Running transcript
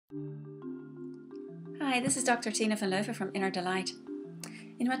Hi, this is Dr. Tina van Leuven from Inner Delight.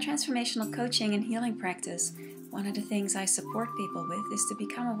 In my transformational coaching and healing practice, one of the things I support people with is to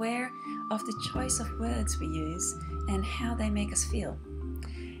become aware of the choice of words we use and how they make us feel.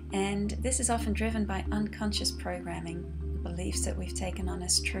 And this is often driven by unconscious programming, beliefs that we've taken on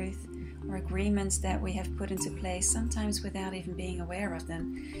as truth, or agreements that we have put into place, sometimes without even being aware of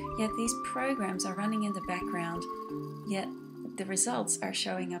them. Yet these programs are running in the background, yet the results are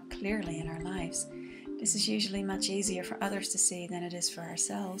showing up clearly in our lives. This is usually much easier for others to see than it is for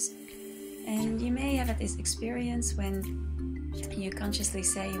ourselves. And you may have had this experience when you consciously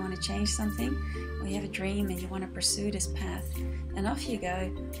say you want to change something, or you have a dream and you want to pursue this path, and off you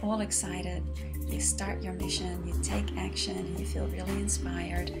go, all excited. You start your mission, you take action, and you feel really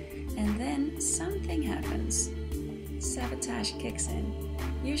inspired, and then something happens. Sabotage kicks in.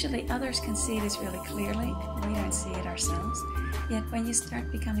 Usually others can see this really clearly, we don't see it ourselves. Yet when you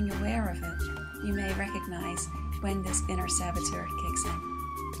start becoming aware of it, you may recognize when this inner saboteur kicks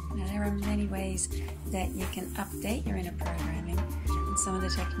in. Now, there are many ways that you can update your inner programming, and some of the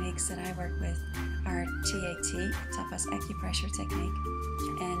techniques that I work with are TAT, Tapas Acupressure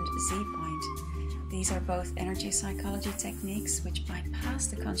Technique, and Z-Point. These are both energy psychology techniques which bypass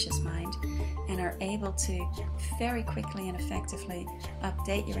the conscious mind and are able to very quickly and effectively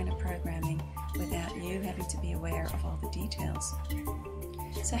update your inner programming without you having to be aware of all the details.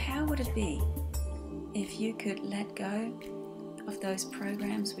 So how would it be if you could let go of those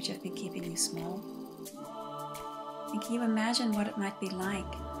programs which have been keeping you small? And can you imagine what it might be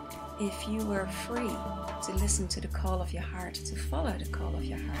like if you were free to listen to the call of your heart, to follow the call of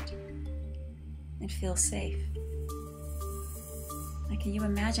your heart, and feel safe? And can you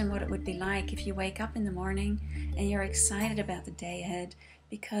imagine what it would be like if you wake up in the morning and you're excited about the day ahead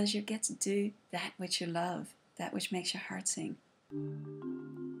because you get to do that which you love, that which makes your heart sing?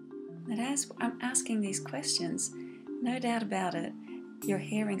 And as I'm asking these questions, no doubt about it, you're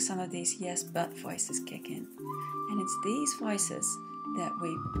hearing some of these yes but voices kick in. And it's these voices that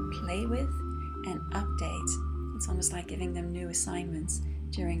we play with and update. It's almost like giving them new assignments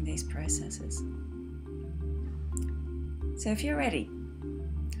during these processes. So if you're ready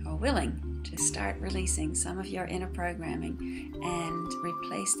or willing to start releasing some of your inner programming and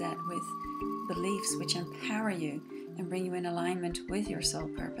replace that with beliefs which empower you and bring you in alignment with your soul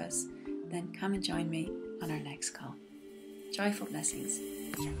purpose, then come and join me on our next call. Joyful blessings.